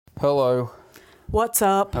Hello. What's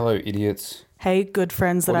up? Hello, idiots. Hey, good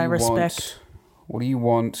friends that I respect. What do you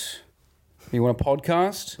want? You want a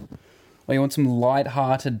podcast? Or you want some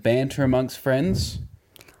light-hearted banter amongst friends?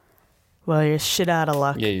 Well, you're shit out of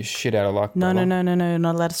luck. Yeah, you're shit out of luck, No, brother.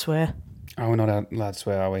 not allowed to swear. Oh, we're not allowed to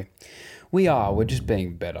swear, are we? We are. We're just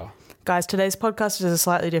being better. Guys, today's podcast is a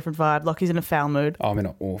slightly different vibe. Lockie's in a foul mood. Oh, I'm in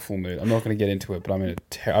an awful mood. I'm not going to get into it, but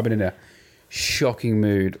I've been in a shocking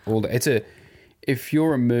mood all day. If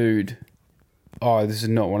you're a mood... Oh, this is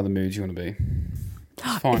not one of the moods you want to be.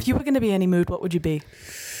 It's fine. If you were going to be any mood, what would you be?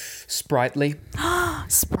 Sprightly.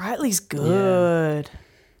 Sprightly's good.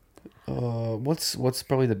 What's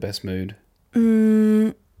probably the best mood?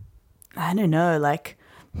 I don't know.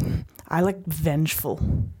 I like vengeful.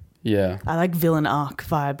 Yeah. I like villain arc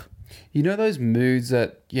vibe. You know those moods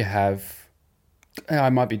that you have... I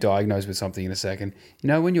might be diagnosed with something in a second. You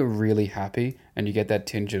know when you're really happy and you get that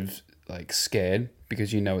tinge of scared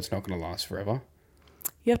because you know it's not going to last forever?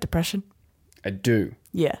 You have depression? I do.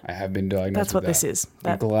 Yeah. I have been diagnosed That's what with this that. is.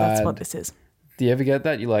 I'm glad. That's what this is. Do you ever get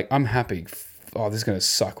that? You're like, I'm happy. Oh, this is going to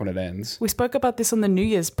suck when it ends. We spoke about this on the New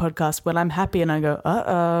Year's podcast when I'm happy and I go,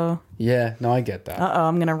 uh-oh. Yeah, no, I get that. Uh-oh,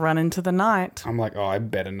 I'm going to run into the night. I'm like, oh, I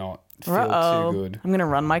better not feel Uh-oh. too good. I'm going to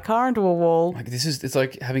run my car into a wall. It's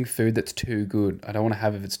like having food that's too good. I don't want to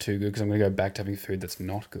have if it's too good because I'm going to go back to having food that's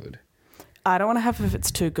not good. I don't want to have if it's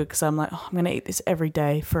too good because I'm like, oh, I'm going to eat this every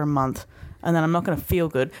day for a month and then I'm not going to feel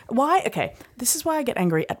good. Why? Okay, this is why I get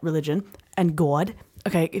angry at religion and God.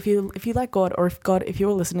 Okay, if you like God or if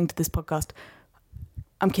you're listening to this podcast,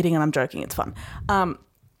 I'm kidding and I'm joking, it's fun.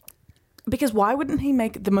 Because why wouldn't he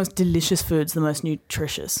make the most delicious foods the most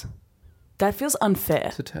nutritious? That feels unfair.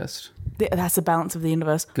 It's a test. That's the balance of the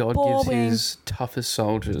universe. God Boring. gives his toughest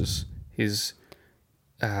soldiers his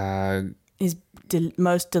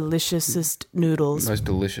Most deliciousest noodles. most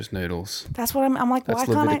delicious noodles. That's what I'm like. That's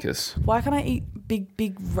Leviticus. Why can't I eat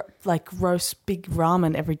big roast big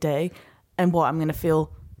ramen every day? And what, I'm gonna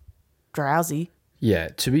feel drowsy? Yeah.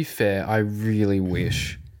 To be fair, I really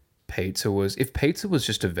wish pizza was. If pizza was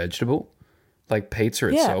just a vegetable, like pizza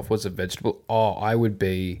itself was a vegetable. Oh, I would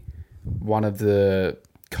be one of the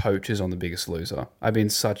coaches on The Biggest Loser. I'd be in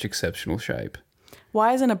such exceptional shape.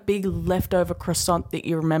 Why isn't a big leftover croissant that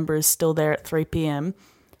you remember is still there at 3 p.m.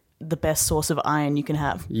 the best source of iron you can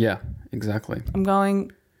have? Yeah, exactly. I'm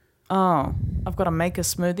going, I've got to make a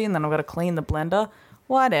smoothie and then I've got to clean the blender.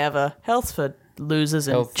 Whatever. Health's for losers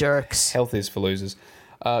and jerks. Health is for losers.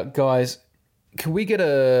 Guys, can we get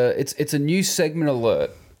it's a new segment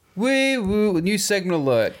alert. Woo, new segment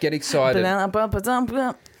alert. Get excited.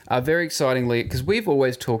 Very excitingly, because we've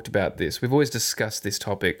always talked about this. We've always discussed this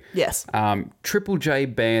topic. Yes. Triple J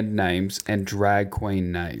band names and drag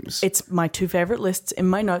queen names. It's my two favorite lists in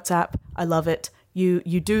my notes app. I love it. You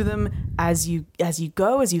do them as you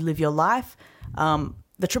go, as you live your life.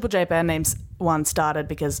 The Triple J band names one started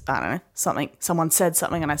because, I don't know, someone said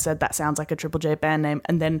something and I said that sounds like a Triple J band name.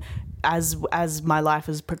 And then as my life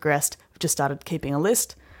has progressed, I've just started keeping a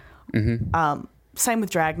list. Mm-hmm. Same with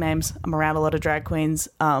drag names. I'm around a lot of drag queens.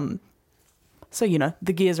 So,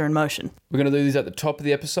 the gears are in motion. We're going to do these at the top of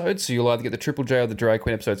the episode. So you'll either get the Triple J or the drag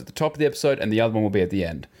queen episodes at the top of the episode and the other one will be at the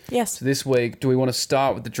end. Yes. So this week, do we want to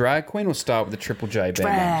start with the drag queen or start with the Triple J band names?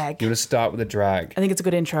 Drag. You want to start with the drag? I think it's a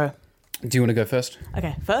good intro. Do you want to go first?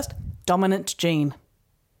 Okay, first, Dominant Gene.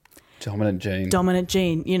 Dominant Gene. Dominant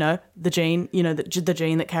Gene, the gene, the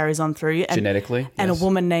gene that carries on through you. Genetically, And yes. a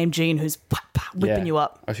woman named Jean who's whipping you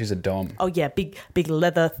up. Oh, she's a dom. Oh, yeah, big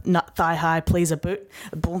leather nut thigh-high pleaser boot.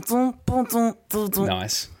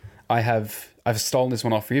 Nice. I've stolen this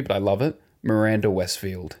one off for you, but I love it. Miranda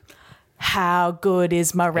Westfield. How good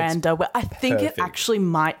is Miranda? Well, I think perfect. it actually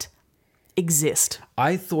might exist.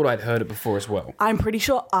 I thought I'd heard it before as well. I'm pretty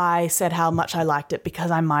sure I said how much I liked it because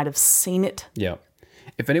I might have seen it. Yeah.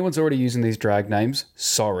 If anyone's already using these drag names,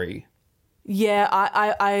 sorry. Yeah,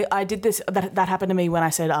 I did this. That happened to me when I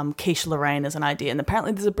said Quiche Lorraine as an idea. And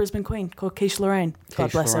apparently there's a Brisbane queen called Quiche Lorraine.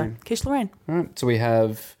 God bless her. Quiche Lorraine. All right. So we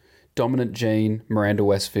have Dominant Gene, Miranda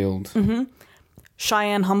Westfield. Mm-hmm.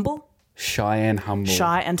 Cheyenne Humble. Cheyenne Humble.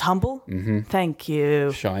 Shy and Humble. Mm-hmm. Thank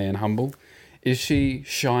you. Cheyenne Humble. Is she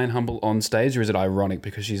shy and humble on stage or is it ironic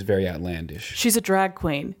because she's very outlandish? She's a drag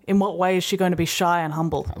queen. In what way is she going to be shy and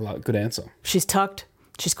humble? Good answer. She's tucked.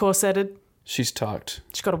 She's corseted. She's tucked.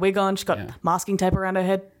 She's got a wig on. She's got masking tape around her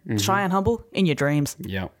head. Mm-hmm. Shy and humble in your dreams.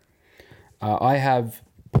 Yeah. I have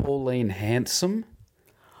Pauline Handsome.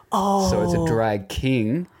 Oh. So it's a drag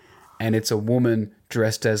king and it's a woman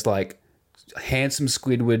dressed as handsome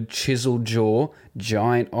Squidward, chiseled jaw,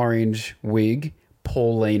 giant orange wig,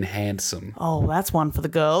 Pauline Handsome. Oh, that's one for the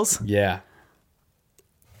girls. Yeah.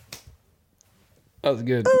 That was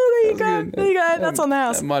good. Oh, there you That go. was good. There you go. That's on the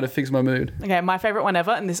house. That might have fixed my mood. Okay, my favorite one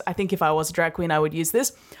ever, and this, I think if I was a drag queen, I would use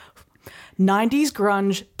this. 90s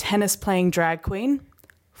grunge tennis playing drag queen,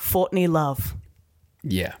 Courtney Love.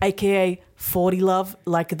 Yeah. AKA 40 Love,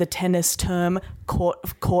 like the tennis term,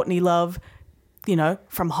 Courtney Love, you know,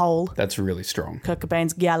 from Hole. That's really strong. Kurt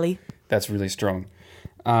Cobain's galley. That's really strong.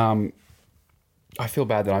 I feel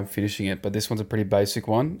bad that I'm finishing it, but this one's a pretty basic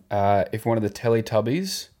one. If one of the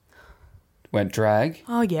Teletubbies went drag,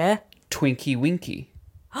 Oh, yeah. Twinkie Winky.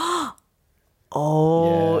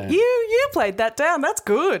 Oh, Yeah. you played that down. That's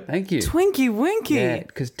good. Thank you. Twinkie Winky. Yeah,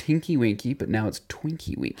 because Tinky Winky, but now it's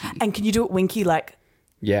Twinkie Winky. And can you do it winky like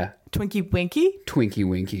Yeah, Twinkie Winky? Twinkie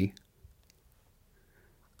Winky.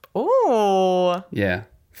 Oh. Yeah.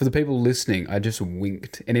 For the people listening, I just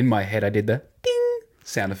winked, and in my head I did the ding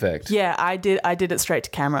sound effect. Yeah, I did it straight to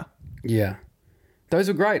camera. Yeah. Those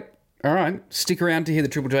were great. All right. Stick around to hear the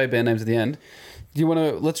Triple J band names at the end. Do you want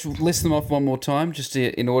to, let's list them off one more time, just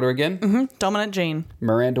in order again? Mm-hmm. Dominant Jean.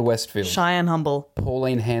 Miranda Westfield. Cheyenne Humble.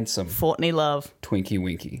 Pauline Handsome. Courtney Love. Twinkie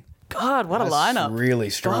Winky. God, what That's a lineup. really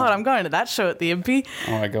strong. God, I'm going to that show at the Impy.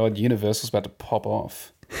 Oh my God, Universal's about to pop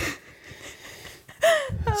off.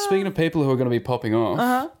 Speaking of people who are going to be popping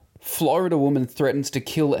off, Florida woman threatens to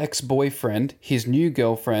kill ex-boyfriend, his new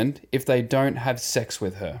girlfriend, if they don't have sex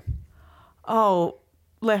with her. Oh,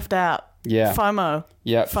 left out. Yeah. FOMO.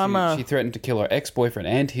 Yeah, FOMO. she threatened to kill her ex-boyfriend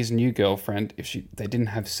and his new girlfriend if they didn't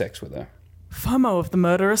have sex with her. FOMO of the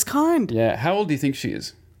murderous kind. Yeah, how old do you think she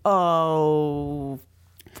is? Oh,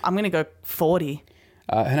 I'm going to go 40.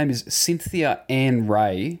 Her name is Cynthia Ann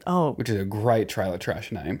Ray, Oh. which is a great trailer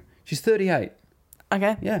trash name. She's 38.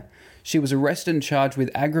 Okay. Yeah. She was arrested and charged with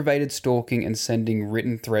aggravated stalking and sending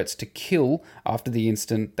written threats to kill after the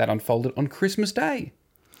incident that unfolded on Christmas Day.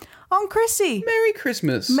 On Chrissy. Merry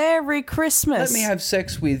Christmas. Merry Christmas. Let me have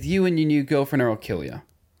sex with you and your new girlfriend or I'll kill you.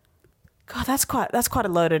 God, that's quite a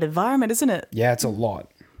loaded environment, isn't it? Yeah, it's a lot.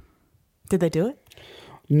 Did they do it?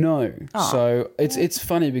 No. So it's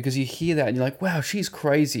funny because you hear that and you're like, wow, she's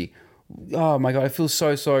crazy. Oh my God, I feel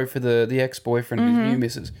so sorry for the ex-boyfriend of his new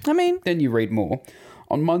missus. I mean, Then you read more.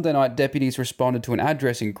 On Monday night, deputies responded to an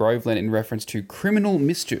address in Groveland in reference to criminal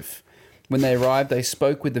mischief. When they arrived, they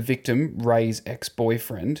spoke with the victim, Ray's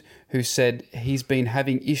ex-boyfriend, who said he's been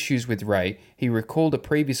having issues with Ray. He recalled a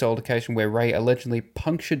previous altercation where Ray allegedly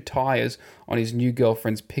punctured tyres on his new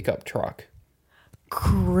girlfriend's pickup truck.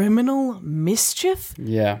 criminal mischief?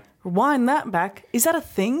 Yeah. Wind that back. Is that a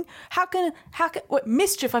thing? How can what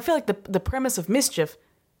mischief? I feel like the premise of mischief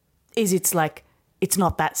is it's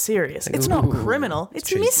not that serious. It's not criminal. It's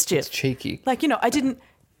cheeky. mischief. It's cheeky. Like, I didn't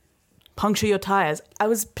puncture your tires. I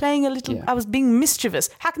was playing a little. Yeah. I was being mischievous.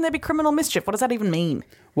 How can there be criminal mischief? What does that even mean?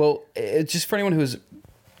 Well, it's just for anyone who's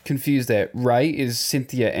confused there, Ray is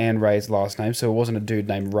Cynthia Ann Ray's last name, so it wasn't a dude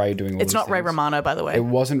named Ray doing all It's these not Ray things. Romano, by the way. It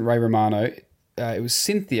wasn't Ray Romano. It was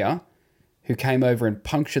Cynthia who came over and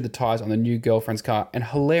punctured the tyres on the new girlfriend's car. And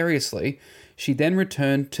hilariously, she then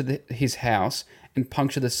returned to his house and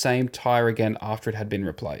punctured the same tyre again after it had been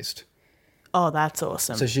replaced. Oh, that's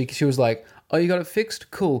awesome. So she was like, oh, you got it fixed?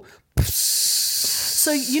 Cool.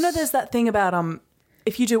 So there's that thing about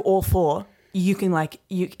if you do all four, you can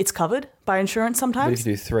it's covered by insurance But sometimes. if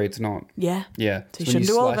you do three, it's not. Yeah. Yeah. So you when shouldn't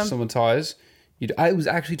do all of slash them. someone's tyres, I was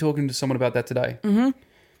actually talking to someone about that today. Mm-hmm.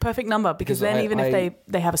 Perfect number because then I- even if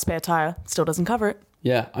they have a spare tire, still doesn't cover it.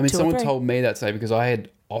 Yeah, I mean, Two or someone three. told me that today because I had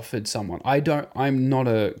offered someone. I'm not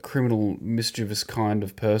a criminal, mischievous kind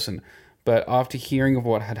of person, but after hearing of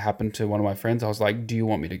what had happened to one of my friends, I was like, "Do you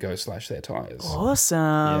want me to go slash their tires?"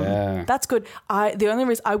 Awesome. Yeah. That's good. The only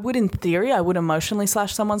reason I would, in theory, I would emotionally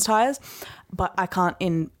slash someone's tires, but I can't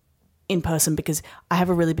in person because I have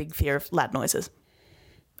a really big fear of loud noises.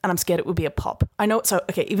 And I'm scared it would be a pop. I know. So,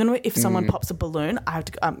 okay, even if someone pops a balloon, I have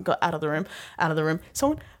to go out of the room.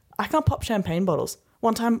 I can't pop champagne bottles.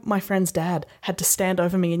 One time, my friend's dad had to stand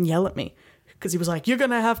over me and yell at me because he was like, "You're going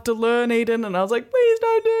to have to learn, Eden." And I was like, "Please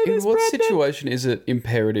don't do In this, what Brendan." situation is it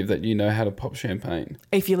imperative that you know how to pop champagne?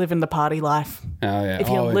 If you live in the party life. Oh, yeah. If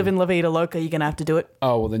you live in La Vida Loca, you're going to have to do it.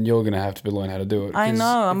 Oh, well, then you're going to have to learn how to do it. I 'Cause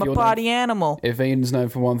know. I'm if a you're party animal. If Eden's known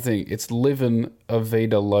for one thing, it's living a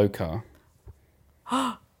vida loca.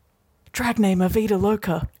 Drag name Avita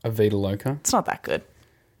Loca. A vida loca? It's not that good.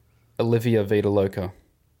 Olivia Vida Loca.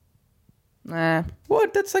 Nah.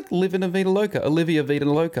 What? That's like living a vida loca. Olivia Vida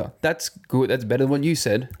Loca. That's good. That's better than what you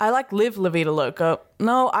said. I like Live La Vida Loca.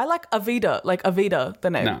 No, I like Avita, the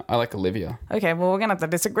name. No, I like Olivia. Okay, well, we're going to have to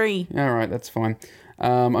disagree. All right, that's fine.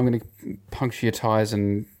 I'm going to puncture your tyres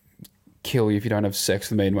and kill you if you don't have sex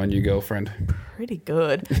with me and my new girlfriend. Pretty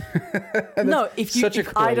good. No, if such a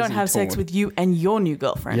I don't crazy have sex taunt. with you and your new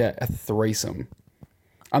girlfriend. Yeah, a threesome.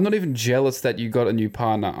 I'm not even jealous that you got a new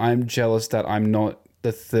partner. I'm jealous that I'm not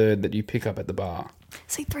the third that you pick up at the bar.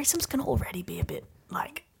 See, threesome's going to already be a bit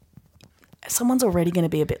like... Someone's already going to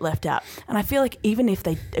be a bit left out. And I feel like even if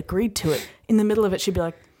they agreed to it, in the middle of it, she'd be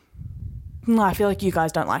like, no, I feel like you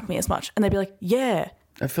guys don't like me as much. And they'd be like, yeah.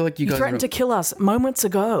 I feel like you guys threatened to kill us moments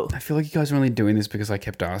ago. I feel like you guys are only doing this because I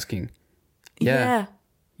kept asking. Yeah.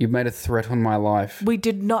 You made a threat on my life. We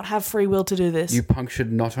did not have free will to do this. You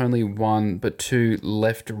punctured not only 1, but 2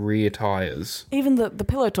 left rear tyres. Even the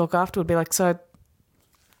pillow talk after would be like, so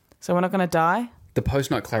we're not going to die? The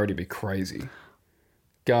post-nut clarity would be crazy.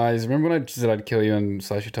 Guys, remember when I said I'd kill you and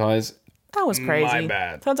slash your tyres? That was crazy. My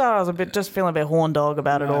bad. Turns out I was just feeling a bit horn dog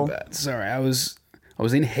about it all. My bad. Sorry, I was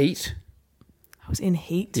in heat. I was in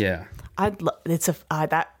heat? Yeah.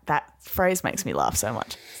 That phrase makes me laugh so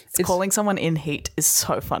much. Calling someone in heat is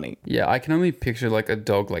so funny. Yeah, I can only picture like a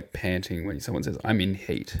dog like panting when someone says, I'm in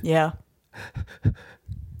heat. Yeah.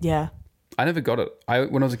 Yeah. I never got it.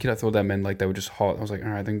 When I was a kid, I thought that meant like they were just hot. I was like,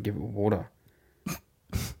 all right, then give it water.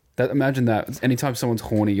 Imagine that. Anytime someone's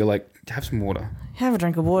horny, you're like, have some water. Have a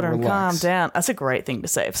drink of water and calm Relax. down. That's a great thing to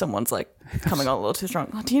say if someone's like coming on a little too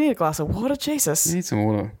strong. Oh, do you need a glass of water? Jesus. You need some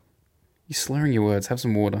water. You're slurring your words. Have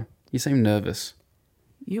some water. You seem nervous.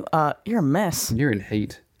 You're a mess. You're in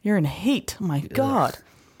heat. You're in heat. Oh my God.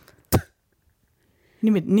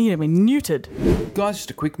 You need to be neutered. Guys,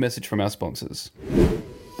 just a quick message from our sponsors.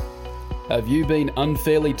 Have you been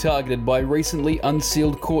unfairly targeted by recently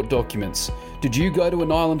unsealed court documents? Did you go to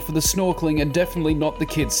an island for the snorkeling and definitely not the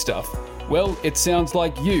kids' stuff? Well, it sounds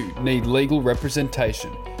like you need legal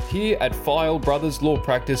representation. Here at File Brothers Law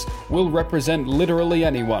Practice, we'll represent literally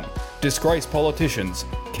anyone. Disgraced politicians,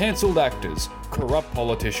 cancelled actors, corrupt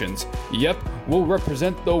politicians. Yep, we'll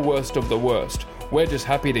represent the worst of the worst. We're just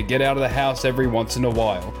happy to get out of the house every once in a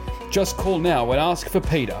while. Just call now and ask for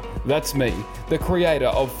Peter. That's me, the creator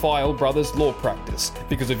of File Brothers Law Practice.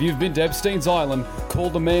 Because if you've been to Epstein's Island, call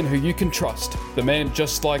the man who you can trust. The man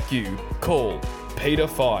just like you. Call Peter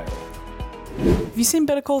File. Have you seen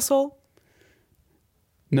Better Call Saul?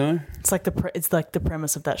 No? It's like the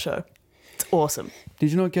premise of that show. It's awesome.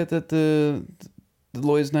 Did you not get that the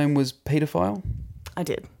lawyer's name was Peter File? I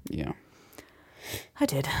did. Yeah. I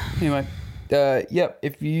did. Anyway,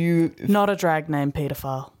 if you... Not a drag name,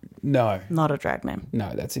 paedophile. No. Not a drag name.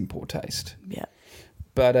 No, that's in poor taste. Yeah.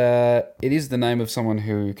 But it is the name of someone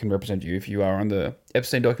who can represent you if you are on the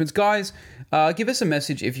Epstein documents. Guys, give us a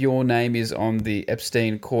message if your name is on the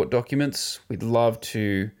Epstein court documents. We'd love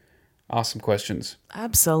to ask some questions.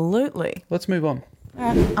 Absolutely. Let's move on.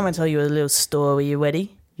 I'm going to tell you a little story. Are you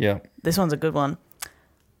ready? Yeah. This one's a good one.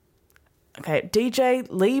 Okay, DJ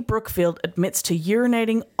Lee Brookfield admits to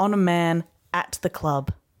urinating on a man at the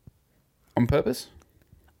club. On purpose?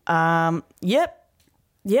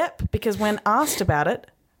 Yep, because when asked about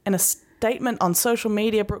it, in a statement on social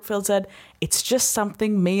media, Brookfield said, "It's just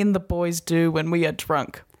something me and the boys do when we are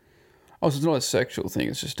drunk." Oh, so it's not a sexual thing.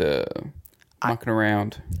 It's just mucking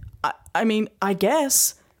around. I mean, I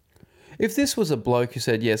guess. If this was a bloke who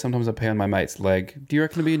said, yeah, sometimes I pee on my mate's leg, do you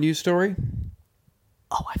reckon it'd be a news story?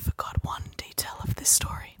 Oh, I forgot one detail of this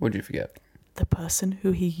story. What did you forget? The person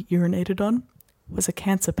who he urinated on was a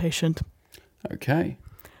cancer patient. Okay.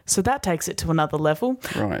 So that takes it to another level.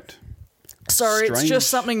 Right. Sorry, Strange. it's just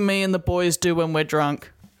something me and the boys do when we're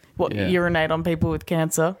drunk. Urinate on people with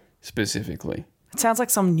cancer. Specifically. It sounds like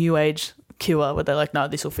some new age cure where they're like, no,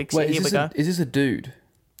 this will fix it. Here we go. Is this a dude?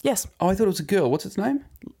 Yes. Oh, I thought it was a girl. What's its name?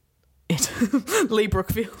 Lee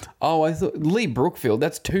Brookfield. Oh, I thought... Lee Brookfield.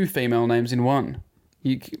 That's 2 female names in one.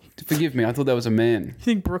 Forgive me. I thought that was a man. You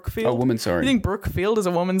think Brookfield? Oh, woman, sorry. You think Brookfield is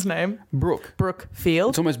a woman's name? Brooke. Brookfield.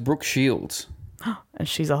 It's almost Brooke Shields. And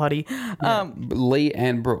she's a hottie. Yeah. Lee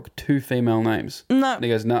and Brooke. 2 female names. No. And he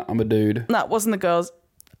goes, no, I'm a dude. No, it wasn't the girls.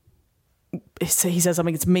 He says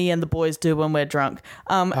something, it's me and the boys do when we're drunk.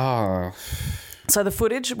 So the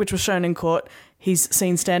footage, which was shown in court, he's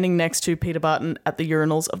seen standing next to Peter Barton at the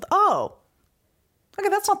urinals of okay,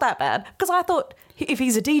 that's not that bad. Because I thought if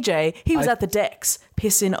he's a DJ, he was at the decks,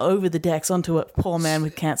 pissing over the decks onto a poor man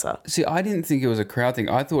with cancer. See, I didn't think it was a crowd thing.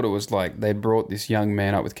 I thought it was like they brought this young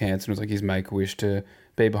man up with cancer and it was like his make-a-wish to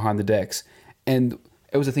be behind the decks. And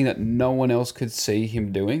it was a thing that no one else could see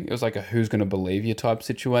him doing. It was like a who's going to believe you type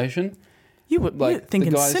situation. You're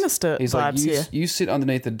thinking sinister vibes here. You sit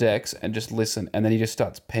underneath the decks and just listen, and then he just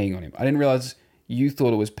starts peeing on him. I didn't realise you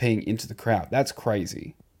thought it was peeing into the crowd. That's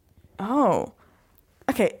crazy. Oh.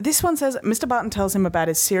 Okay, this one says, Mr. Barton tells him about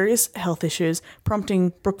his serious health issues,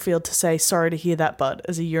 prompting Brookfield to say, sorry to hear that, bud,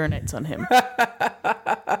 as he urinates on him.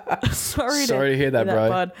 sorry to hear that, bro.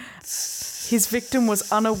 Bud. His victim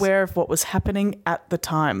was unaware of what was happening at the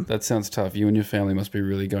time. That sounds tough. You and your family must be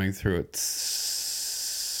really going through it.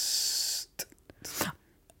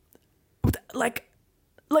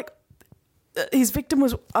 His victim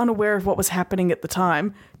was unaware of what was happening at the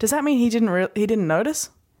time. Does that mean he didn't notice?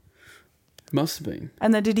 Must have been.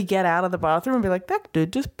 And then did he get out of the bathroom and be like, that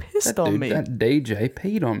dude just pissed on me? That DJ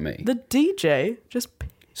peed on me. The DJ just...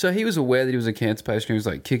 So he was aware that he was a cancer patient. He was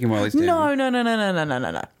like kicking while he's down.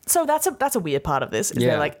 No. So that's a weird part of this. Is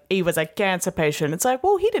they're like, he was a cancer patient. It's like,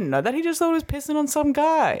 well, he didn't know that. He just thought he was pissing on some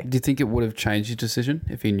guy. Do you think it would have changed his decision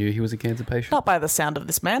if he knew he was a cancer patient? Not by the sound of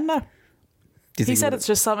this man, no. He said it's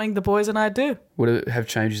just something the boys and I do. Would it have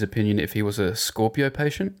changed his opinion if he was a Scorpio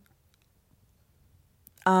patient?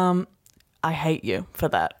 I hate you for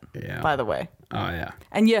that, by the way. Oh, yeah.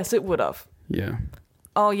 And yes, it would have. Yeah.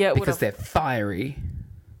 Oh, yeah, it would have. Because they're fiery.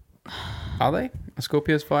 Are they? Are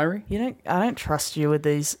Scorpios fiery? I don't trust you with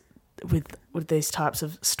these types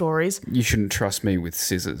of stories. You shouldn't trust me with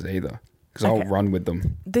scissors either. Because I'll run with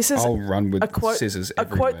them. I'll run with scissors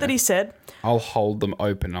everywhere. A quote that he said. I'll hold them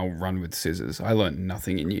open. I'll run with scissors. I learned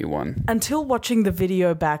nothing in year one. Until watching the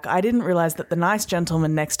video back, I didn't realise that the nice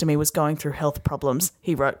gentleman next to me was going through health problems,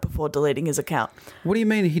 he wrote before deleting his account. What do you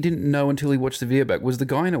mean he didn't know until he watched the video back? Was the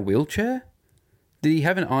guy in a wheelchair? Did he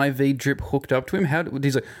have an IV drip hooked up to him?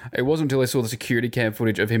 He's like, it wasn't until I saw the security cam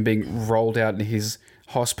footage of him being rolled out in his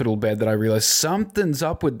hospital bed that I realised something's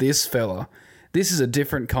up with this fella. This is a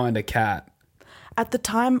different kind of cat. At the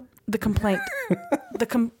time, the complainant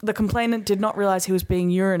did not realise he was being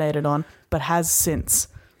urinated on, but has since.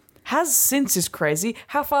 Has since is crazy.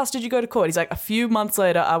 How fast did you go to court? He's like, a few months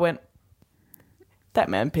later, I went, that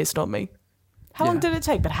man pissed on me. How long did it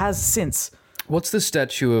take? But has since. What's the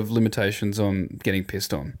statute of limitations on getting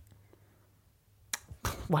pissed on?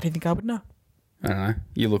 Why do you think I would know? I don't know.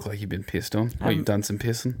 You look like you've been pissed on. Or you've done some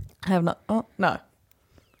pissing. I have not. Oh, no.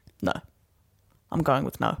 No. I'm going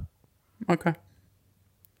with no. Okay.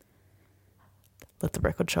 Let the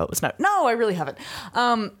record show it was no. No, I really haven't.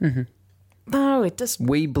 No, it just...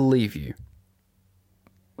 We believe you.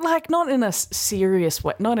 Like, not in a serious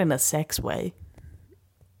way. Not in a sex way.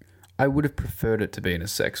 I would have preferred it to be in a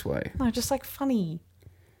sex way. No, just like funny.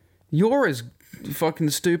 You're as fucking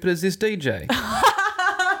stupid as this DJ.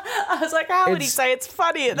 I was like, how would he say it's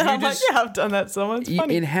funny? And then I'm like, yeah, I've done that so much. It's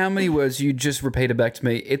funny. In how many words you just repeated back to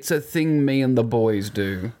me, it's a thing me and the boys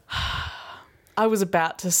do. I was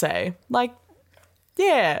about to say, like,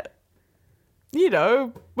 yeah, you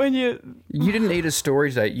know, when you... You didn't need a story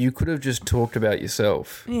today. You could have just talked about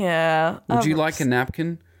yourself. Yeah. Would you like a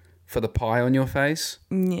napkin for the pie on your face?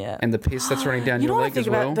 Yeah. And the piss that's running down your leg as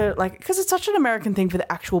well? You know what I think about because it's such an American thing for the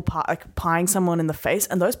actual pie, like pieing someone in the face,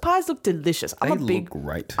 and those pies look delicious. They look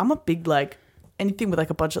great. I'm a big, like, anything with like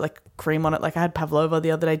a bunch of like cream on it. Like I had pavlova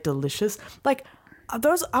the other day, delicious. Like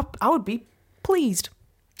those, I would be pleased.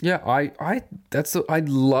 Yeah, I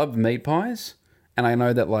love meat pies. And I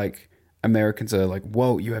know that, like, Americans are like,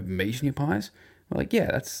 whoa, you have meat in your pies? I'm like,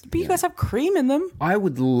 yeah, that's... But you guys have cream in them. I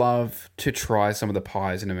would love to try some of the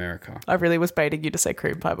pies in America. I really was baiting you to say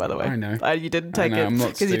cream pie, by the way. I know. You didn't take it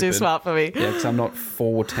because you're too smart for me. Yeah, because I'm not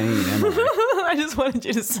 14, am I? I just wanted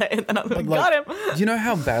you to say it, and I'm like, got him. Do you know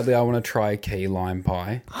how badly I want to try a key lime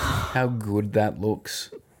pie? How good that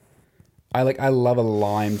looks. I love a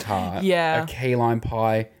lime tart. Yeah. A key lime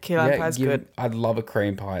pie. Key lime pie's good. I'd love a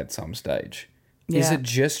cream pie at some stage. Yeah. Is it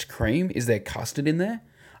just cream? Is there custard in there?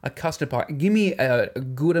 A custard pie. Give me a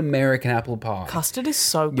good American apple pie. Custard is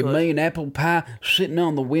so good. Give me an apple pie sitting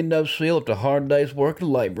on the windowsill after a hard day's work of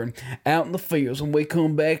labouring out in the fields. When we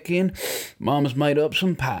come back in, Mama's made up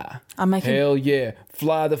some pie. Hell yeah.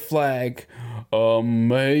 Fly the flag.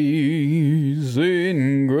 Amazing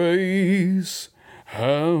grace.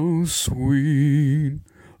 How sweet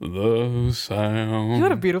the sound. You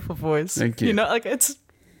got a beautiful voice. Thank you. You know, like it's...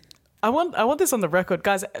 I want this on the record,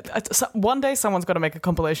 guys. One day, someone's got to make a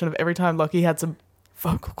compilation of every time Lockie had some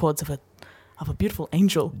vocal cords of a beautiful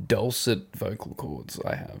angel. Dulcet vocal cords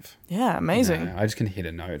I have. Yeah, amazing. No, I just can hit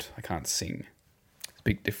a note. I can't sing. It's a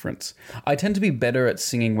big difference. I tend to be better at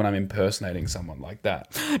singing when I'm impersonating someone like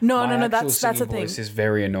that. No. That's the thing. Voice is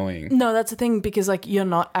very annoying. No, that's the thing because like you're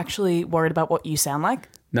not actually worried about what you sound like.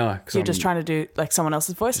 No, because you're just trying to do like someone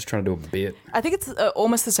else's voice. Just trying to do a bit. I think it's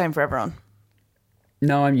almost the same for everyone.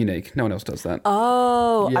 No, I'm unique. No one else does that.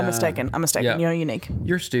 Oh, yeah. I'm mistaken. Yeah. You're unique.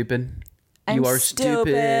 You're stupid. You are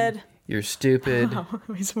stupid. You're stupid. Oh,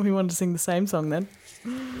 we wanted to sing the same song then.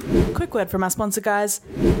 Quick word from our sponsor, guys.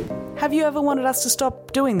 Have you ever wanted us to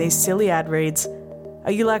stop doing these silly ad reads?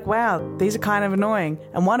 Are you like, wow, these are kind of annoying,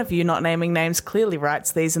 and one of you, not naming names, clearly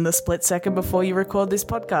writes these in the split second before you record this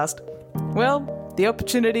podcast? Well, The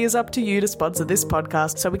opportunity is up to you to sponsor this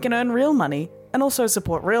podcast so we can earn real money and also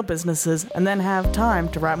support real businesses and then have time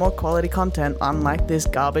to write more quality content unlike this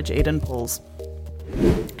garbage Eden pulls.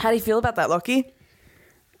 How do you feel about that, Lockie?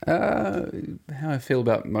 How I feel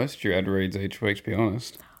about most of your ad reads each week, to be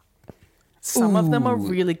honest. Some of them are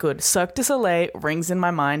really good. Cirque du Soleil rings in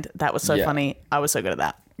my mind. That was so funny. I was so good at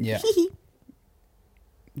that. Yeah.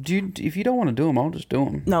 If you don't want to do them, I'll just do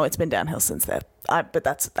them. No, it's been downhill since then. But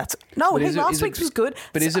that's no. Hey, last week's was good.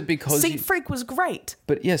 But is it because Seat Freak was great?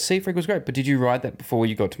 But yeah, Seat Freak was great. But did you write that before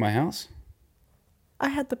you got to my house? I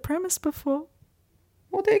had the premise before.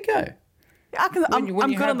 Well, there you go. I'm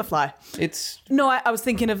good on the fly. No, I was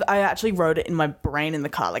thinking of. I actually wrote it in my brain in the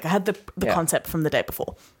car. Like I had the concept from the day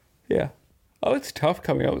before. Yeah. Oh, it's tough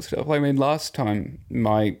coming up with stuff. I mean, last time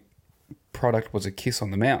my product was a kiss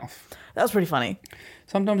on the mouth. That was pretty funny.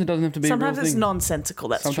 Sometimes it doesn't have to be. Sometimes a real it's thing. Nonsensical.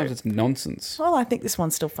 That's Sometimes true. it's nonsense. Well, I think this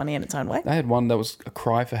one's still funny in its own way. I had one that was a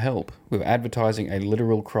cry for help. We were advertising a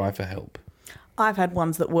literal cry for help. I've had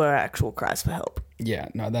ones that were actual cries for help. Yeah,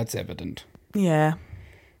 no, that's evident. Yeah.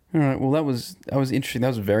 All right. Well, that was interesting. That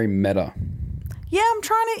was very meta. Yeah, I'm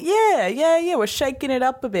trying to. Yeah. We're shaking it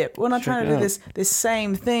up a bit. We're not trying to do this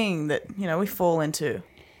same thing that we fall into.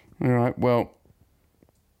 All right. Well,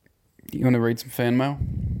 you want to read some fan mail?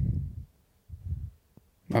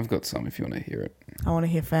 I've got some if you want to hear it. I want to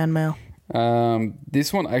hear fan mail.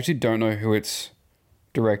 This one, I actually don't know who it's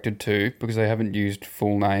directed to because they haven't used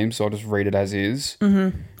full names, so I'll just read it as is.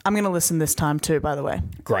 Mm-hmm. I'm going to listen this time too, by the way.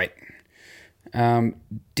 Great. Dear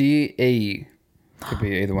E, could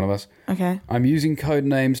be either one of us. Okay. I'm using code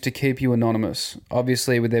names to keep you anonymous.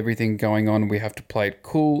 Obviously, with everything going on, we have to play it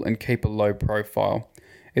cool and keep a low profile.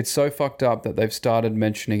 It's so fucked up that they've started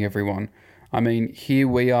mentioning everyone. I mean, here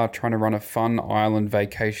we are trying to run a fun island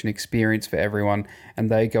vacation experience for everyone,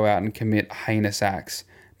 and they go out and commit heinous acts.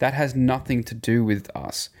 That has nothing to do with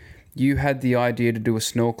us. You had the idea to do a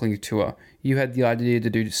snorkeling tour. You had the idea to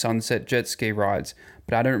do sunset jet ski rides.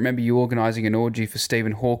 But I don't remember you organising an orgy for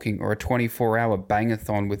Stephen Hawking or a 24-hour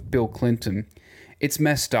bangathon with Bill Clinton. It's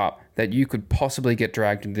messed up that you could possibly get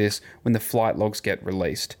dragged into this when the flight logs get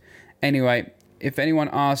released. Anyway, if anyone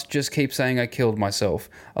asks, just keep saying I killed myself.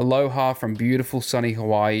 Aloha from beautiful sunny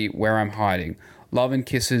Hawaii where I'm hiding. Love and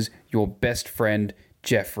kisses, your best friend,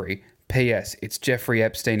 Jeffrey. P.S. It's Jeffrey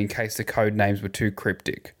Epstein in case the code names were too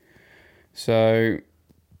cryptic. So,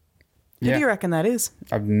 Who do you reckon that is?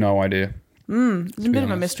 I have no idea. It's a bit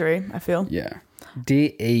of a mystery, I feel. Yeah.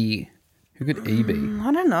 Dear E. Who could E be?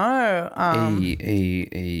 I don't know.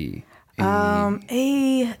 E.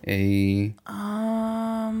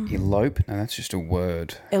 Elope? No, that's just a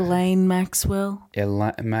word. Elaine Maxwell.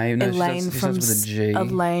 Elaine from with a G.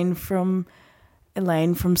 Elaine from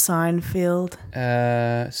Seinfeld.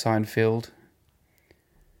 Seinfeld.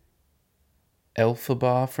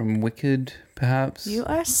 Elphaba from Wicked, perhaps. You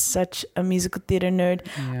are such a musical theatre nerd.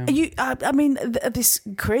 Yeah. This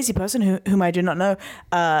crazy person whom I do not know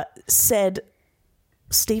said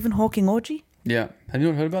Stephen Hawking orgy. Yeah. Have you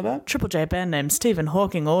not heard about that? Triple J band name Stephen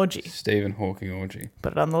Hawking orgy. Stephen Hawking orgy.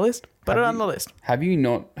 Put it on the list. Have you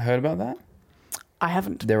not heard about that? I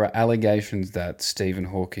haven't. There are allegations that Stephen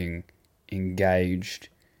Hawking engaged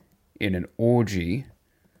in an orgy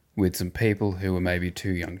with some people who were maybe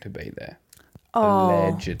too young to be there. Oh.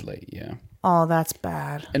 Allegedly, yeah. Oh, that's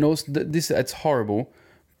bad. And also, it's horrible,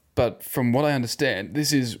 but from what I understand,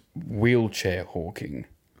 this is wheelchair hawking.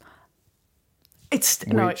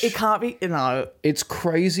 It can't be. No. It's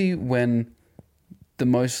crazy when the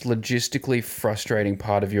most logistically frustrating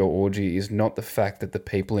part of your orgy is not the fact that the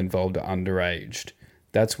people involved are underaged.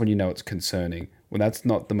 That's when you know it's concerning. When that's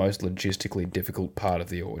not the most logistically difficult part of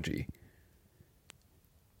the orgy.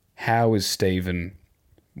 How is Stephen?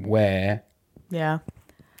 Where? Yeah.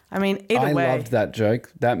 I mean, either way. I loved that joke.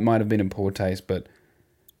 That might have been in poor taste, but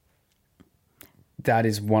that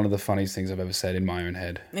is one of the funniest things I've ever said in my own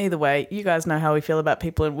head. Either way, you guys know how we feel about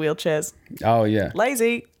people in wheelchairs. Oh, yeah.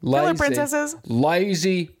 Lazy. Pillow princesses.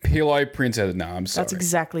 Lazy pillow princesses. No, I'm sorry. That's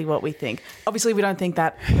exactly what we think. Obviously, we don't think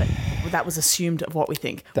that, but that was assumed of what we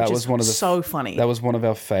think. That was so funny. That was one of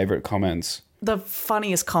our favourite comments. The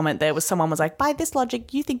funniest comment there was someone was like, by this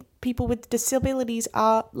logic, you think people with disabilities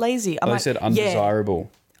are lazy. They said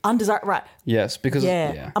undesirable. Yeah. Undesirable, right. Yes, because...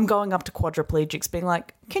 Yeah. I'm going up to quadriplegics being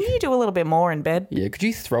like, can you do a little bit more in bed? Yeah, could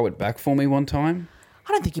you throw it back for me one time?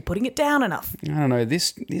 I don't think you're putting it down enough. I don't know,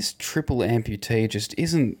 this triple amputee just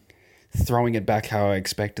isn't throwing it back how I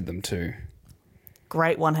expected them to.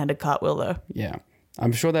 Great one-handed cartwheel, though. Yeah.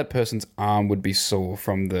 I'm sure that person's arm would be sore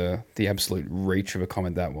from the absolute reach of a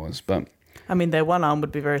comment that was, but... I mean, their one arm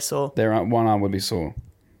would be very sore. Their one arm would be sore.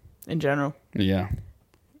 In general. Yeah.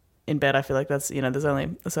 in bed. I feel like that's, there's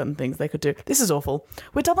only certain things they could do. This is awful.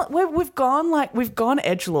 We've gone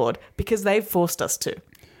edgelord because they've forced us to.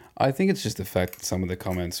 I think it's just the fact that some of the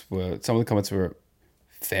comments were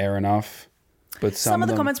fair enough, but some of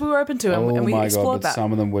the comments we were open to, and we explored that.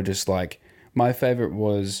 Some of them were just like, my favorite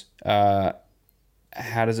was, how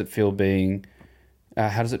does it feel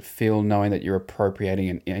knowing that you're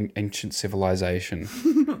appropriating an ancient civilization?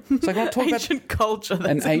 It's like, I'll talk ancient culture.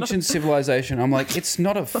 An ancient civilization. I'm like, it's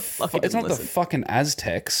not the fucking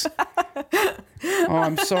Aztecs. Oh,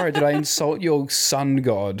 I'm sorry. Did I insult your sun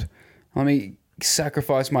god? Let me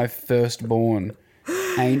sacrifice my firstborn.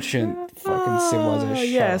 Ancient fucking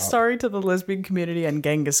civilization. Yeah, sorry to the lesbian community and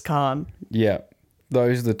Genghis Khan. Yeah.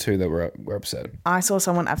 Those are the two that were upset. I saw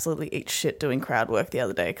someone absolutely eat shit doing crowd work the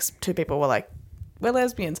other day because two people were like, we're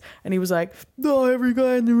lesbians. And he was like, no, every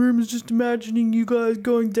guy in the room is just imagining you guys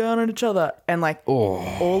going down on each other. And like,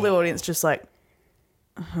 all the audience just like,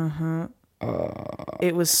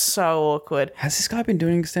 it was so awkward. Has this guy been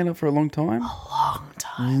doing stand-up for a long time? A long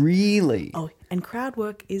time. Really? Oh, and crowd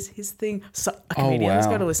work is his thing. So a comedian is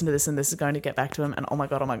going to listen to this and this is going to get back to him. And oh my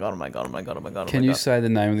God. Can you say the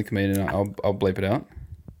name of the comedian? I'll bleep it out.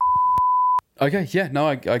 Okay, yeah, no,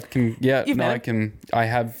 I can, yeah, You've met him? I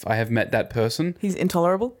have met that person. He's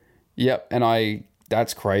intolerable? Yep, and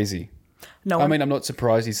that's crazy. No, I mean, I'm not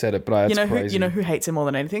surprised he said it, but that's crazy. You know who hates him more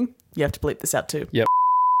than anything? You have to bleep this out too. Yep.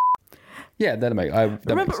 Yeah, that makes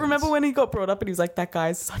sense. Remember when he got brought up and he was like, that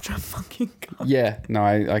guy's such a fucking guy. Yeah, no,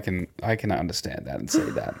 I can understand that and see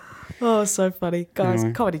that. Oh, so funny. Guys,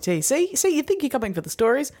 Anyway. comedy tea. See, you think you're coming for the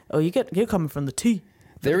stories? Oh, you're coming from the tea.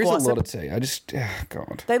 There is a lot of tea.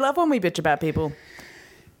 God. They love when we bitch about people.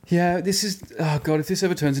 Yeah, this is, God, if this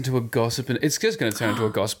ever turns into a gossip, it's just going to turn into a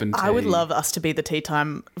gossip and tea. I would love us to be the tea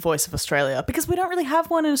time voice of Australia because we don't really have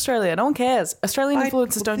one in Australia. No one cares. Australian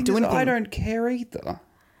influencers don't do anything. I don't care either.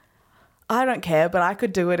 I don't care, but I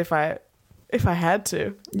could do it if I had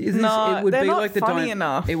to. It would they're be not like funny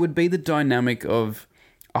enough. It would be the dynamic of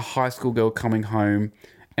a high school girl coming home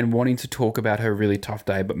and wanting to talk about her really tough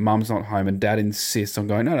day, but mum's not home and dad insists on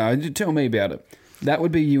going, no, tell me about it. That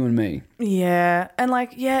would be you and me. Yeah. And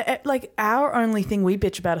our only thing we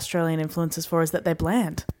bitch about Australian influencers for is that they're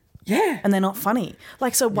bland. Yeah. And they're not funny.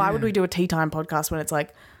 Like, so why would we do a tea time podcast when it's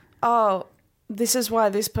like, oh, this is why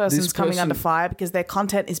this person's coming under fire because their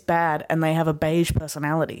content is bad and they have a beige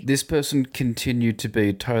personality. This person continued to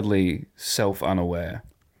be totally self-unaware.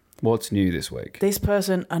 What's new this week? This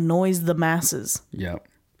person annoys the masses. Yep.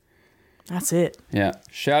 That's it. Yeah.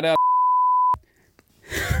 Shout out.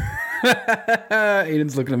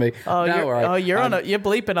 Eden's looking at me. Oh, no, you're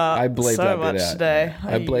bleeping out. I bleeped so that much bit out. today.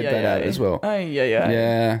 I bleeped that out as well.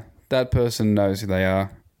 Yeah. That person knows who they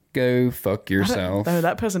are. Go fuck yourself. No,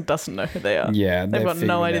 that person doesn't know who they are. Yeah, they've got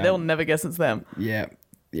no idea. They'll never guess it's them. Yeah.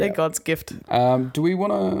 They're God's gift. Do we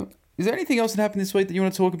want to? Is there anything else that happened this week that you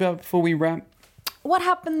want to talk about before we wrap? What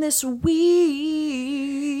happened this week?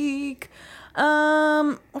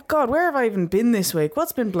 Oh God, where have I even been this week?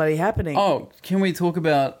 What's been bloody happening? Oh, can we talk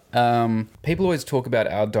about? People always talk about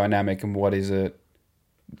our dynamic and what is it.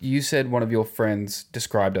 You said one of your friends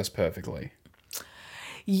described us perfectly.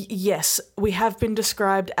 Yes, we have been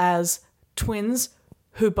described as twins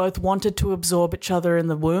who both wanted to absorb each other in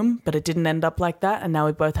the womb, but it didn't end up like that, and now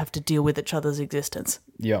we both have to deal with each other's existence.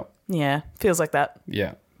 Yeah. Yeah, feels like that.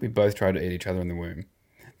 Yeah, we both tried to eat each other in the womb.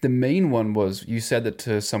 The mean one was, you said that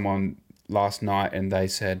to someone last night, and they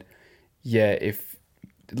said, yeah, if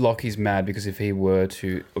Lockie's mad because if he were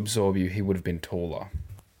to absorb you, he would have been taller.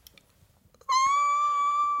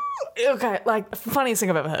 Okay, like, funniest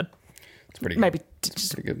thing I've ever heard. It's pretty Maybe good.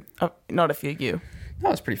 It's pretty good. Not if you're you.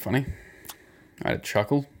 No, it's pretty funny. I had a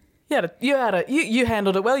chuckle. You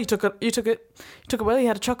handled it well. You took it well. You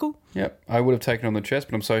had a chuckle. Yep. I would have taken it on the chest,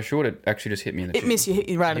 but I'm so short it actually just hit me in the chin. It missed you, hit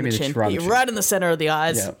you right in the chin. Hit you right in the center of the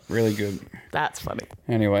eyes. Yeah, really good. That's funny.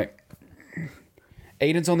 Anyway.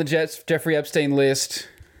 Eden's on the Jeffrey Epstein list.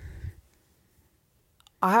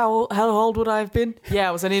 How old would I have been? Yeah,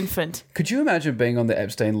 I was an infant. Could you imagine being on the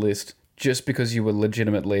Epstein list just because you were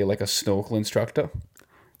legitimately like a snorkel instructor?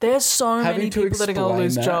 There's so many people that are going to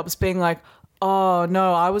lose jobs being like, oh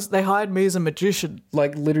no, they hired me as a magician.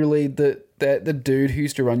 Like literally the dude who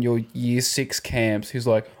used to run your year 6 camps who's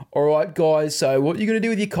like, all right guys, so what are you going to do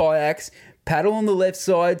with your kayaks? Paddle on the left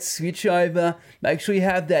side, switch over, make sure you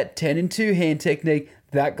have that 10 and 2 hand technique.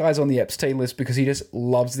 That guy's on the Epstein list because he just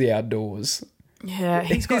loves the outdoors. Yeah,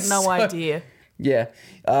 he's got no idea. Yeah.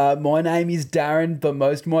 My name is Darren, but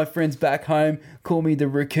most of my friends back home call me the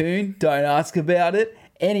raccoon. Don't ask about it.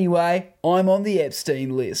 Anyway, I'm on the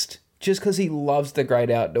Epstein list just because he loves the great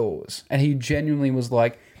outdoors. And he genuinely was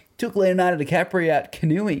like, took Leonardo DiCaprio out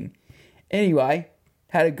canoeing. Anyway,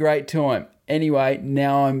 had a great time. Anyway,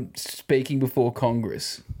 now I'm speaking before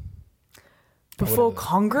Congress. Before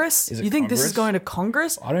Congress? You think this is going to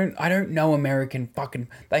Congress? I don't know American fucking...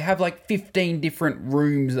 They have like 15 different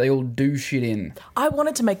rooms they all do shit in. I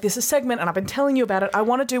wanted to make this a segment, and I've been telling you about it. I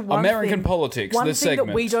want to do one American politics, one the thing segment.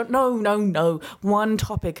 that we don't... No. One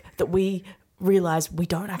topic that we realise we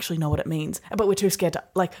don't actually know what it means, but we're too scared to...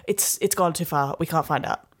 Like, it's gone too far. We can't find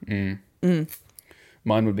out.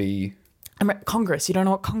 Mine would be... Congress. You don't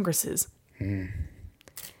know what Congress is?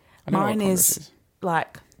 Mine is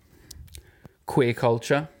like... Queer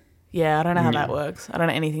culture. Yeah, I don't know how that works. I don't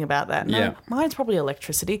know anything about that. No, Yeah. Mine's probably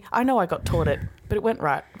electricity. I know I got taught it, but it went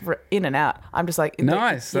right in and out. I'm just like...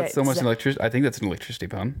 Nice. That's almost an electricity... I think that's an electricity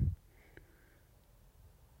pun.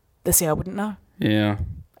 See, I wouldn't know. Yeah.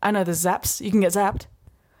 I know there's zaps. You can get zapped.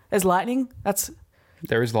 There's lightning.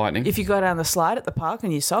 There is lightning. If you go down the slide at the park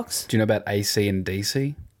and use socks. Do you know about AC and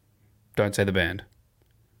DC? Don't say the band.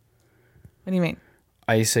 What do you mean?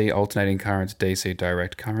 AC, alternating current, DC,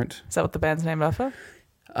 direct current. Is that what the band's named after?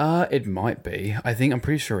 It might be. I'm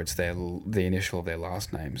pretty sure it's the initial of their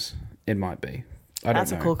last names. It might be. I don't know.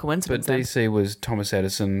 That's a cool coincidence. But DC was Thomas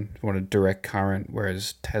Edison wanted direct current,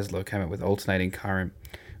 whereas Tesla came up with alternating current.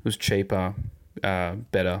 It was cheaper,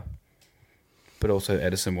 better, but also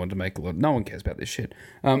Edison wanted to make a lot. No one cares about this shit.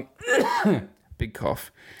 Big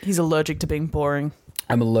cough. He's allergic to being boring.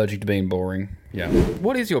 I'm allergic to being boring. Yeah.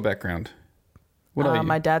 What is your background? What are you?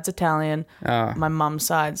 My dad's Italian. My mum's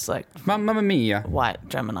side's like Mamma mia. white,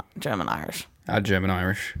 German Irish. German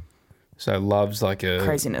Irish. So loves like a...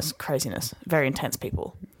 Craziness. Very intense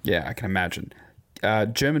people. Yeah, I can imagine.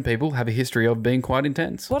 German people have a history of being quite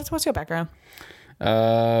intense. What's your background?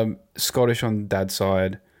 Scottish on dad's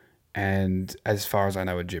side, and as far as I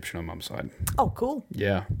know, Egyptian on mum's side. Oh, cool.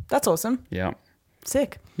 Yeah. That's awesome. Yeah.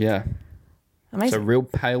 Sick. Yeah. Amazing. So real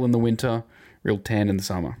pale in the winter, real tan in the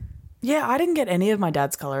summer. Yeah, I didn't get any of my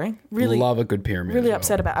dad's colouring. Really love a good pyramid. Really as well.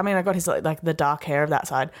 upset about. I mean, I got his like the dark hair of that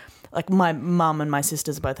side. Like my mum and my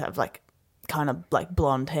sisters both have like kind of like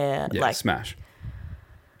blonde hair. Yeah, like smash.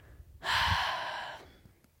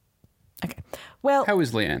 Okay. Well, How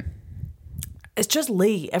is Leanne? it's just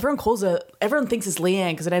Lee. Everyone thinks it's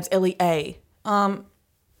Leanne because her name's Lea.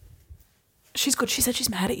 She's good. She said she's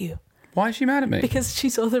mad at you. Why is she mad at me? Because she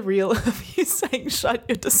saw the reel of you saying "shut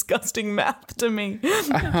your disgusting mouth" to me.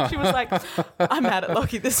 She was like, "I'm mad at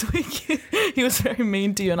Lockie this week." He was very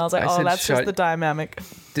mean to you, and I was like, "Oh, that's just the dynamic."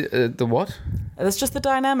 The what? That's just the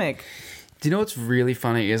dynamic. Do you know what's really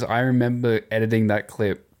funny is I remember editing that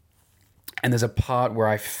clip, and there's a part where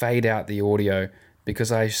I fade out the audio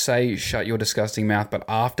because I say "shut your disgusting mouth," but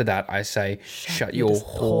after that I say "shut your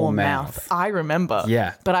whore mouth." I remember.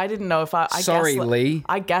 Yeah. But I didn't know if Sorry, Lee.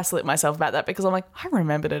 I gaslit myself about that because I'm like, I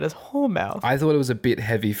remembered it as whore mouth. I thought it was a bit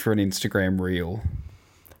heavy for an Instagram reel.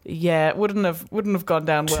 Yeah, it wouldn't have gone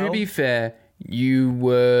down well. To be fair, you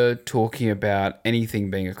were talking about anything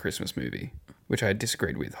being a Christmas movie, which I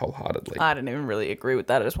disagreed with wholeheartedly. I didn't even really agree with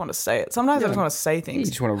that. I just want to say it. Sometimes I just want to say You things.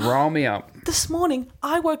 just want to roll me up. This morning,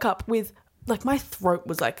 I woke up with, like, my throat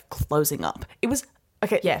was, like, closing up. It was...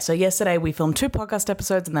 Okay, yeah, so yesterday we filmed 2 podcast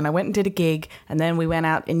episodes and then I went and did a gig and then we went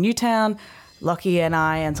out in Newtown, Lockie and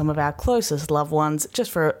I and some of our closest loved ones, just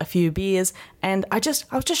for a few beers, and I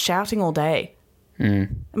was just shouting all day.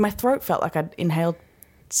 And my throat felt like I'd inhaled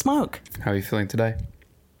smoke. How are you feeling today?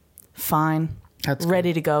 Fine. That's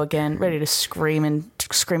ready to go again, ready to scream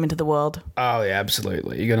into the world. Oh, yeah,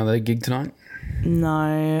 absolutely. You got another gig tonight?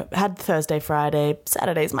 No. Had Thursday, Friday.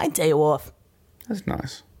 Saturday's my day off. That's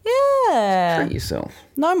nice. Yeah. Treat yourself.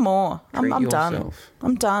 No more. I'm done. yourself.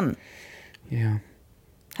 I'm done. Yeah.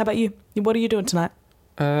 How about you? What are you doing tonight?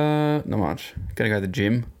 Not much. Gonna go to the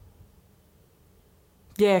gym.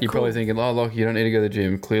 Yeah, You're cool. probably thinking, oh, Lockie, you don't need to go to the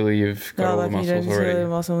gym. Clearly you've got all the muscles already. The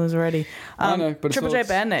muscles already. I know, but Triple J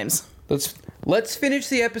band names. Let's finish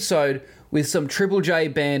the episode with some Triple J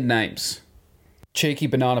band names. Cheeky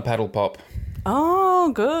Banana Paddle Pop.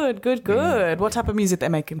 Oh, good. What type of music they're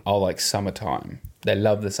making? Oh, like summertime. They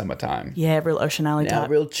love the summertime. Yeah, real Ocean Alley Now,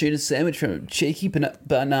 type. real tuna sandwich from Cheeky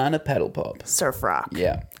Banana Paddle Pop. Surf rock.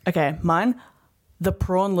 Yeah. Okay, mine, the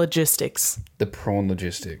Prawn Logistics. The Prawn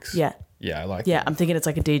Logistics. Yeah. Yeah, I like Yeah, that. I'm thinking it's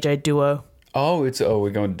like a DJ duo. Oh,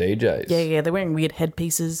 we're going DJs. Yeah, they're wearing weird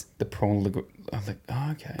headpieces. The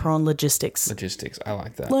okay. Prawn Logistics. Logistics. I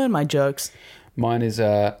like that. Learn my jokes. Mine is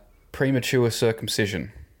premature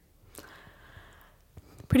circumcision.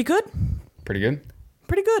 Pretty good. Pretty good.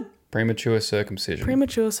 Pretty good. Premature circumcision.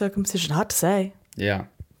 Premature circumcision. Hard to say. Yeah.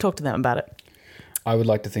 Talk to them about it. I would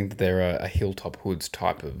like to think that they're a Hilltop Hoods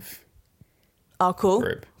type of Oh, cool.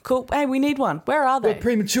 group. Cool. Hey, we need one. Where are they?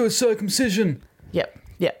 Premature circumcision. Yep.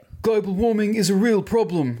 Global warming is a real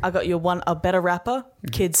problem. I got you a better rapper.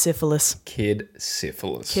 Kid Syphilis. Kid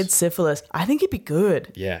Syphilis. Kid Syphilis. I think he'd be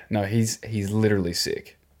good. Yeah. No, he's literally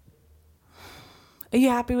sick. Are you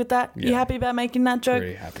happy with that? Yeah. You happy about making that joke?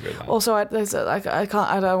 Pretty happy with that. Also, I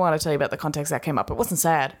don't want to tell you about the context that came up. It wasn't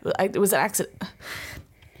sad. It was an accident.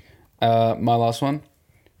 My last one.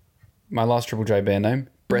 My last Triple J band name.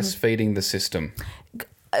 Breastfeeding the System.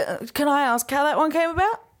 Can I ask how that one came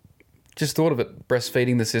about? Just thought of it.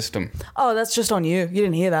 Breastfeeding the System. Oh, that's just on you. You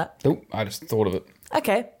didn't hear that. Nope. I just thought of it.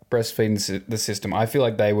 Okay. Breastfeeding the System. I feel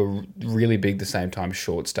like they were really big the same time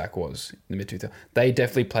Short Stack was in the mid-2000s. They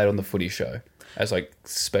definitely played on the Footy Show as like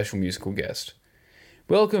special musical guest.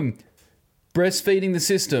 Welcome. Breastfeeding the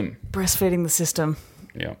System. Breastfeeding the System.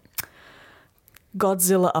 Yeah.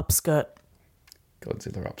 Godzilla Upskirt.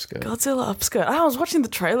 Godzilla Upskirt. Godzilla Upskirt. I was watching the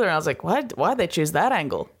trailer and I was like, why'd they choose that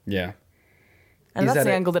angle? Yeah. And that's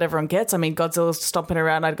the angle that everyone gets. I mean, Godzilla's stomping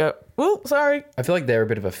around. I'd go, oh, sorry. I feel like they're a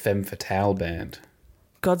bit of a femme fatale band.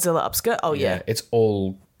 Godzilla Upskirt? Oh, yeah. It's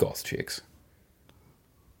all goth chicks.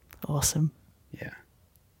 Awesome. Yeah.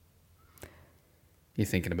 You're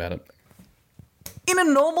thinking about it. In a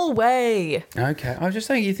normal way. Okay. I was just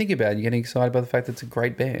saying you think about it. You're getting excited by the fact that it's a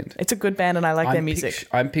great band. It's a good band and I like their music.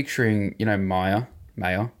 I'm picturing, Maya,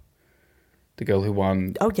 the girl who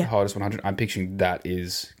won the Hardest 100. I'm picturing that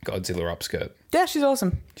is Godzilla Upskirt. Yeah, she's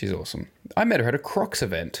awesome. She's awesome. I met her at a Crocs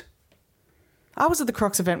event. I was at the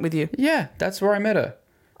Crocs event with you. Yeah, that's where I met her.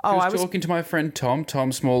 I was talking to my friend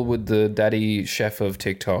Tom Smallwood, the daddy chef of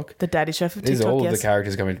TikTok. The daddy chef of TikTok, These are all of the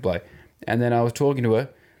characters coming into play. And then I was talking to her.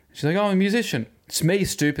 She's like, oh, I'm a musician. It's me,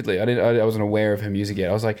 stupidly. I wasn't aware of her music yet.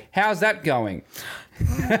 I was like, how's that going?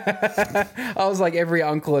 I was like every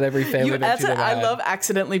uncle and every family member she's ever had. I love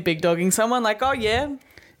accidentally big dogging someone. Like, oh, yeah.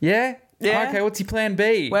 Yeah? Yeah. Okay, what's your plan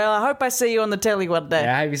B? Well, I hope I see you on the telly one day.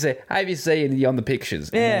 Yeah, I hope you see you on the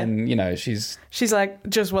pictures. Yeah. And, she's like,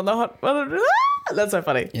 just won the hot... That's so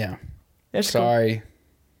funny. Yeah. Sorry.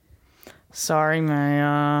 Cool. Sorry,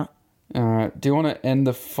 Maya. All right. Do you want to end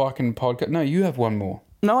the fucking podcast? No, you have one more.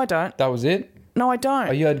 No, I don't. That was it? No, I don't.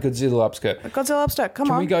 Oh, you had Godzilla Upskirt. Godzilla Upskirt, come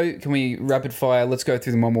on. Can we rapid fire? Let's go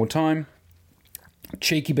through them one more time.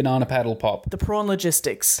 Cheeky banana paddle pop. The prawn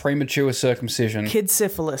logistics. Premature circumcision. Kid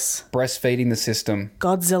Syphilis. Breastfeeding the System.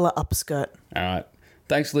 Godzilla Upskirt. All right.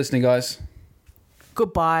 Thanks for listening, guys.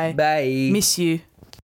 Goodbye. Bye. Miss you.